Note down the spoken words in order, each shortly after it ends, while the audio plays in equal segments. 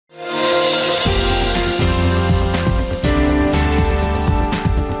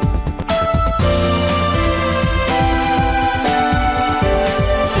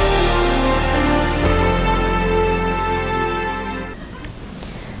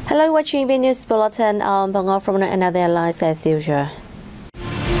Hello, watching Vnews Bulletin. I'm Bang from another allies as usual.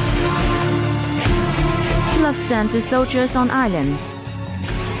 Love sent to soldiers on islands.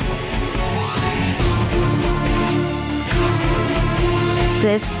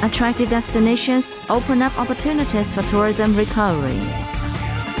 Safe, attractive destinations open up opportunities for tourism recovery.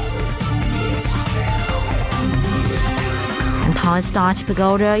 And Thai start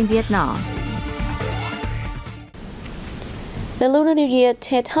pagoda in Vietnam. The Lunar New Year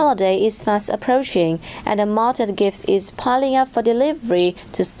Tet holiday is fast approaching, and the amount of gifts is piling up for delivery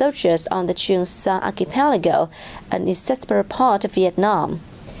to soldiers on the Trường Sa archipelago, an inseparable part of Vietnam.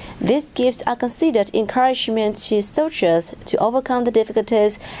 These gifts are considered encouragement to soldiers to overcome the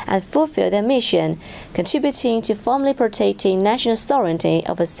difficulties and fulfill their mission, contributing to firmly protecting national sovereignty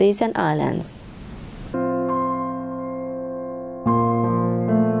over seas and islands.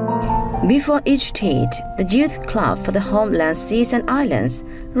 Before each Tet, the Youth Club for the Homeland Seas and Islands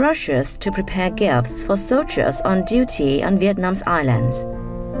rushes to prepare gifts for soldiers on duty on Vietnam's islands.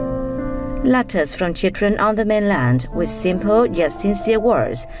 Letters from children on the mainland with simple yet sincere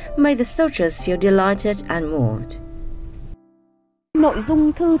words made the soldiers feel delighted and moved.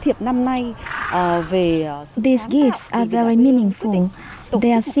 These gifts are very meaningful.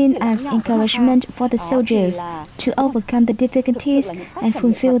 They are seen as encouragement for the soldiers to overcome the difficulties and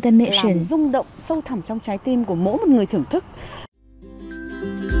fulfill their mission.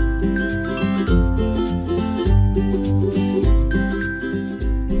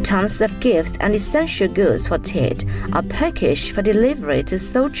 Tons of gifts and essential goods for Tet are packaged for delivery to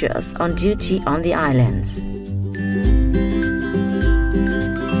soldiers on duty on the islands.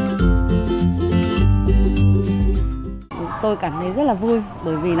 We're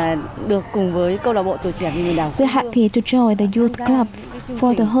happy to join the Youth Club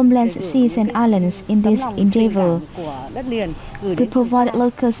for the Homeland Seas and Islands in this endeavor. We provide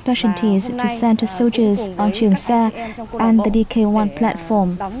local specialties to send to soldiers on Trường Sa and the DK1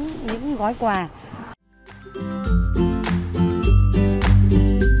 platform.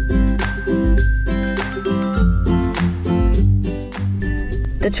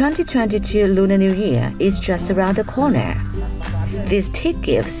 The 2022 Lunar New Year is just around the corner. These Tet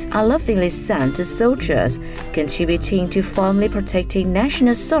gifts are lovingly sent to soldiers, contributing to firmly protecting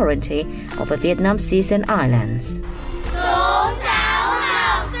national sovereignty over Vietnam's seas and islands.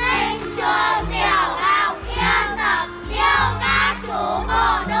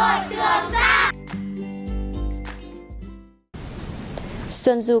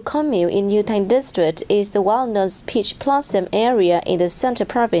 Xuân Du commune in Như Thanh district is the well-known peach blossom area in the central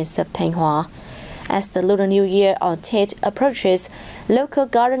province of Thanh Hóa. As the Lunar New Year or Tet approaches, local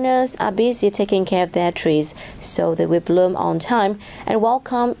gardeners are busy taking care of their trees so they will bloom on time and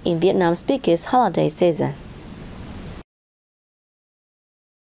welcome in Vietnam's biggest holiday season.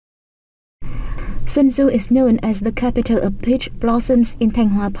 Xuân Du is known as the capital of peach blossoms in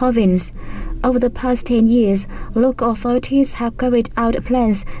Thanh Hóa province. Over the past 10 years, local authorities have carried out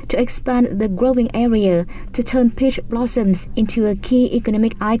plans to expand the growing area to turn peach blossoms into a key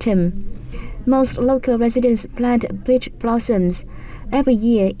economic item. Most local residents plant peach blossoms. Every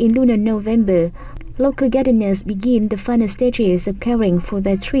year in lunar November, local gardeners begin the final stages of caring for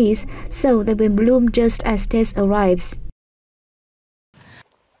their trees so they will bloom just as Tet arrives.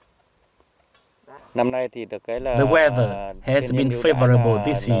 The weather has been favorable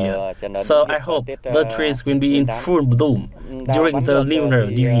this year, so I hope the trees will be in full bloom during the Lunar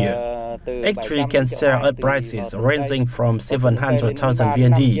New Year. Each tree can sell at prices ranging from 700,000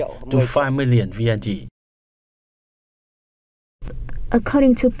 VND to 5 million VND.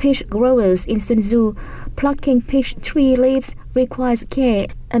 According to peach growers in Xuân Du, plucking peach tree leaves requires care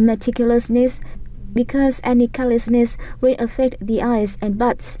and meticulousness because any carelessness will affect the eyes and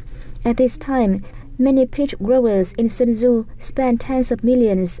buds. At this time, many peach growers in Xuân Du spend tens of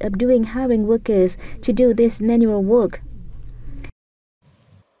millions of hiring workers to do this manual work.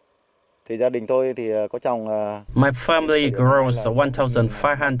 My family grows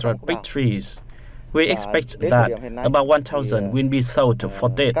 1,500 big trees. We expect that about 1,000 will be sold for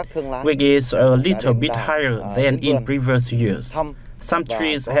Tet, which is a little bit higher than in previous years. Some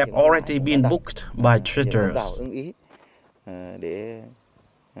trees have already been booked by traders.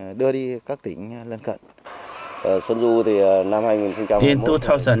 In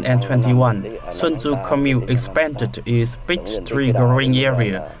 2021, Xuân Du commune expanded its peach tree growing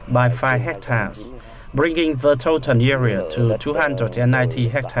area by 5 hectares, bringing the total area to 290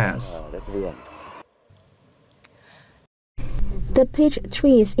 hectares. The peach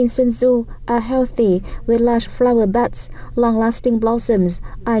trees in Xuân Du are healthy with large flower buds, long-lasting blossoms,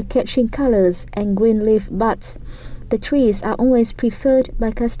 eye-catching colors, and green leaf buds. The trees are always preferred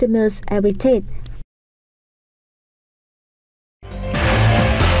by customers at retail.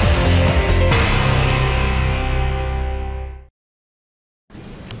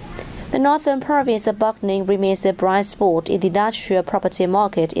 The northern province of Bắc Ninh remains a bright spot in the industrial property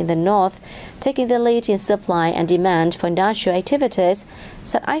market in the north, taking the lead in supply and demand for industrial activities,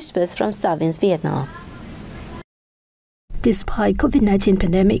 said experts from southern Vietnam. Despite COVID-19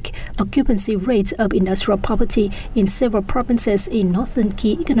 pandemic, occupancy rates of industrial property in several provinces in northern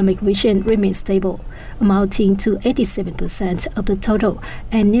key economic region remain stable, amounting to 87% of the total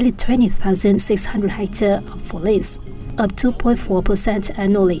and nearly 20,600 hectares for lease, up 2.4%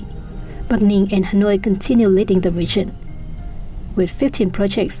 annually. Bắc Ninh and Hanoi continue leading the region. With 15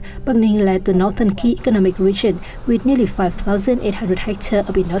 projects, Bắc Ninh led the northern key economic region with nearly 5,800 hectares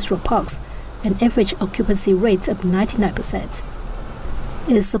of industrial parks, an average occupancy rate of 99%.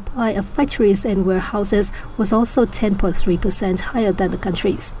 Its supply of factories and warehouses was also 10.3% higher than the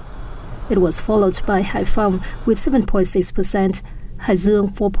country's. It was followed by Hải Phòng with 7.6%, Hải Dương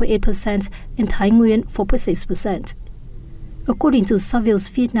 4.8%, and Thái Nguyên 4.6%. According to Saville's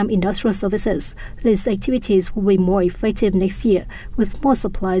Vietnam Industrial Services, these activities will be more effective next year with more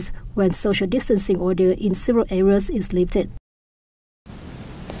supplies when social distancing order in several areas is lifted.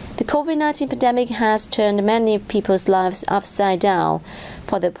 The COVID-19 pandemic has turned many people's lives upside down.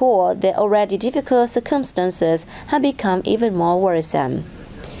 For the poor, their already difficult circumstances have become even more worrisome.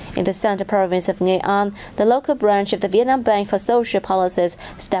 In the central province of Nghệ An, the local branch of the Vietnam Bank for Social Policies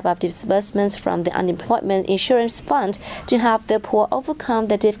stepped up disbursements from the Unemployment Insurance Fund to help the poor overcome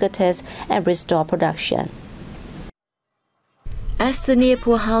their difficulties and restore production. As the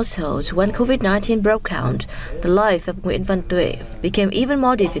near-poor household, when COVID-19 broke out, the life of Nguyễn Văn Tuệ became even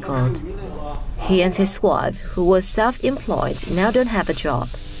more difficult. He and his wife, who was self-employed, now don't have a job.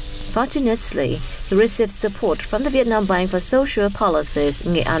 Fortunately, he received support from the Vietnam Bank for Social Policies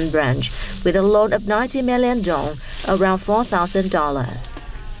Nghệ An branch with a loan of 90 million dong, around $4,000.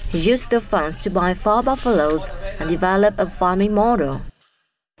 He used the funds to buy 4 buffaloes and develop a farming model.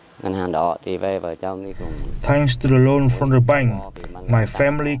 Thanks to the loan from the bank, my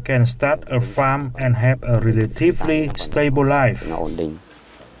family can start a farm and have a relatively stable life. Due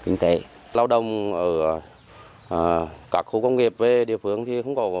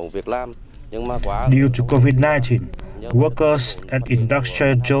to COVID-19, workers at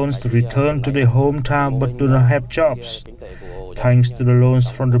industrial zones return to their hometown but do not have jobs. Thanks to the loans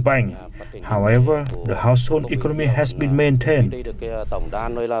from the bank, however, the household economy has been maintained.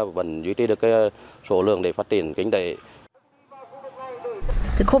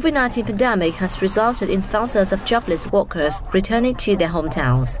 The COVID-19 pandemic has resulted in thousands of jobless workers returning to their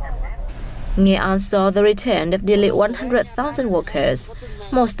hometowns. Nghệ An saw the return of nearly 100,000 workers,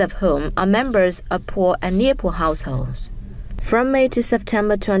 most of whom are members of poor and near-poor households. From May to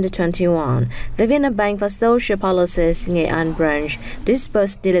September 2021, the Vietnam Bank for Social Policies Nghệ An branch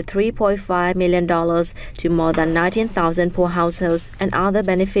disbursed nearly $3.5 million to more than 19,000 poor households and other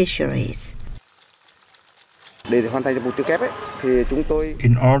beneficiaries. In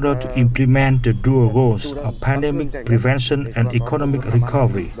order to implement the dual goals of pandemic prevention and economic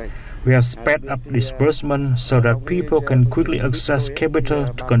recovery, we have sped up disbursement so that people can quickly access capital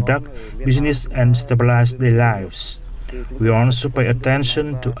to conduct business and stabilize their lives. We also pay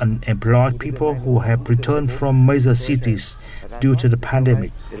attention to unemployed people who have returned from major cities due to the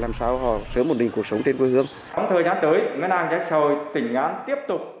pandemic.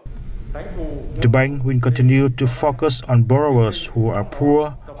 The bank will continue to focus on borrowers who are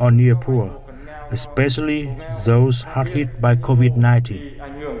poor or near poor, especially those hard hit by COVID-19.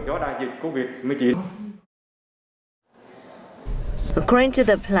 According to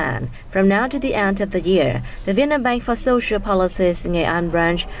the plan, from now to the end of the year, the Vietnam Bank for Social Policies Nghệ An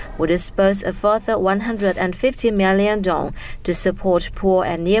branch will disburse a further 150 million dong to support poor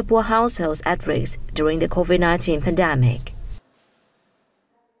and near-poor households at risk during the COVID-19 pandemic.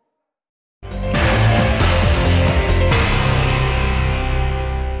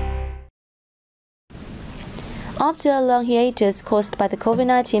 After a long hiatus caused by the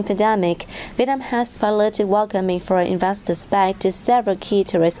COVID-19 pandemic, Vietnam has piloted welcoming foreign investors back to several key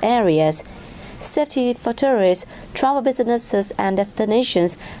tourist areas. Safety for tourists, travel businesses and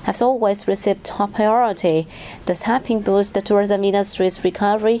destinations has always received top priority, thus helping boost the tourism industry's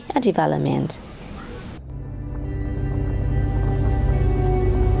recovery and development.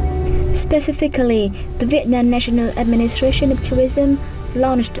 Specifically, the Vietnam National Administration of Tourism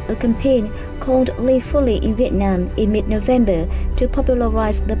launched a campaign called Live Fully in Vietnam in mid-November to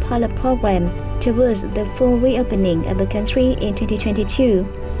popularize the pilot program towards the full reopening of the country in 2022.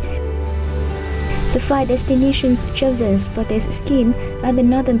 The 5 destinations chosen for this scheme are the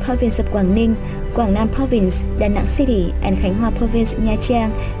northern province of Quảng Ninh, Quảng Nam province, Da Nang City, and Khánh Hòa province, Nha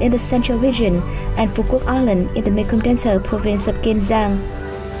Trang in the central region, and Phu Quoc Island in the Mekong Delta province of Kiên Giang.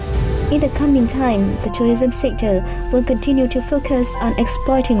 In the coming time, the tourism sector will continue to focus on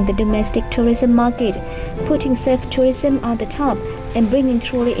exploiting the domestic tourism market, putting safe tourism on the top, and bringing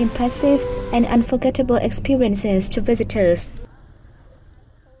truly impressive and unforgettable experiences to visitors.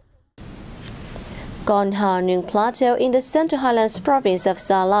 Kon Ha Nung Plateau in the Central Highlands province of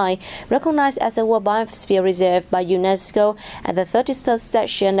Sa Lai, recognized as a World Biosphere Reserve by UNESCO at the 33rd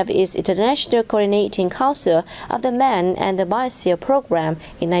session of its International Coordinating Council of the Man and the Biosphere Program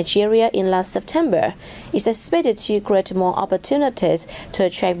in Nigeria in last September, is expected to create more opportunities to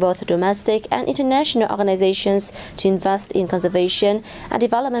attract both domestic and international organizations to invest in conservation and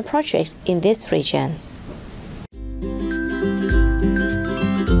development projects in this region.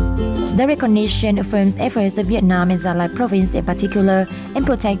 The recognition affirms efforts of Vietnam and Gia Lai province in particular in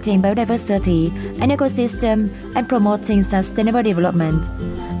protecting biodiversity and ecosystem and promoting sustainable development.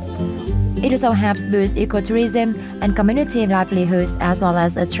 It also helps boost ecotourism and community livelihoods as well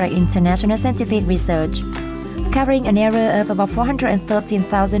as attract international scientific research. Covering an area of about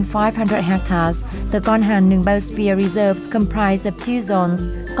 413,500 hectares, the Kon Ha Nung Biosphere Reserves comprise of 2 zones,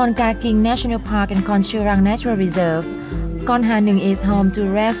 Kon Ka King National Park and Kon Churang Natural Reserve. Kon Ha Nung is home to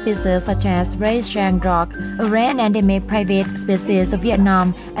rare species such as red shang rock, a rare and endemic private species of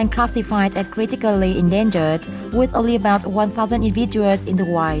Vietnam and classified as critically endangered, with only about 1,000 individuals in the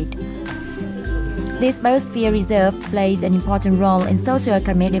wild. This biosphere reserve plays an important role in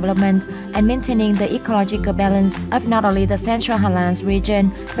socio-economic development and maintaining the ecological balance of not only the Central Highlands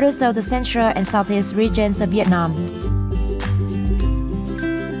region, but also the Central and Southeast regions of Vietnam.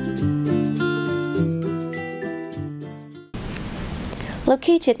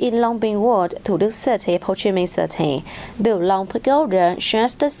 Located in Long Binh Ward, Thủ Đức City, Ho Chi Minh City, Bill Long Pagoda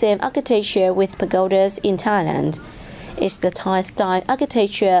shares the same architecture with pagodas in Thailand. It's the Thai-style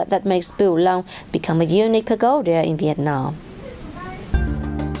architecture that makes Bill Long become a unique pagoda in Vietnam.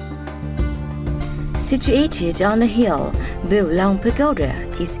 Situated on a hill, Bill Long Pagoda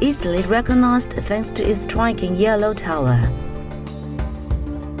is easily recognized thanks to its striking yellow tower.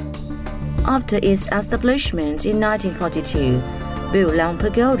 After its establishment in 1942, Bill Long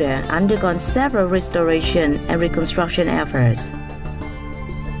Pagoda undergone several restoration and reconstruction efforts.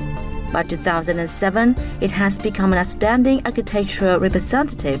 By 2007, it has become an outstanding architectural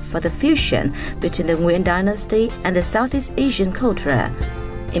representative for the fusion between the Nguyen dynasty and the Southeast Asian culture,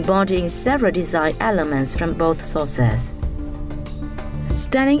 embodying several design elements from both sources.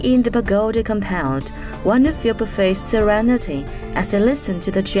 Standing in the pagoda compound, one will feel perfect serenity as they listen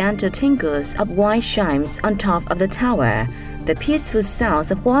to the gentle tinkles of white chimes on top of the tower, the peaceful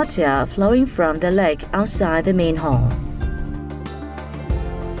sounds of water flowing from the lake outside the main hall.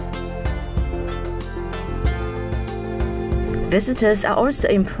 Visitors are also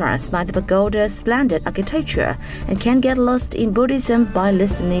impressed by the pagoda's splendid architecture and can get lost in Buddhism by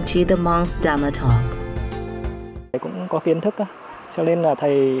listening to the monks' Dharma talk. Cũng có kiến thức cho nên là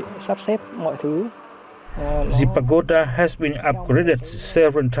thầy sắp xếp mọi thứ. The pagoda has been upgraded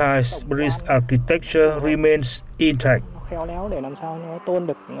several times, but its architecture remains intact. Khéo léo để làm sao nó tôn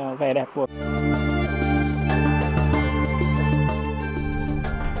được vẻ đẹp của.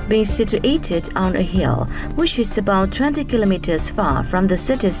 Being situated on a hill, which is about 20 kilometers far from the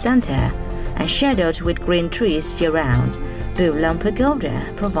city center and shadowed with green trees year-round, Bill Long Pagoda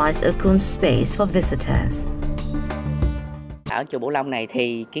provides a cool space for visitors. Ở chùa Bửu Long này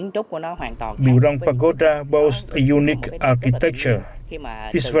thì kiến trúc của nó hoàn toàn Bill Long Pagoda boasts a unique architecture.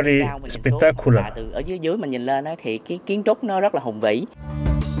 It's very spectacular. Từ ở dưới mình nhìn lên thì cái kiến trúc nó rất là hùng vĩ.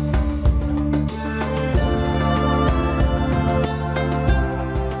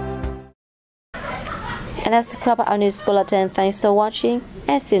 And that's the Club Our News Bulletin. Thanks for watching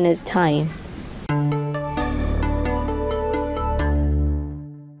and see you next time.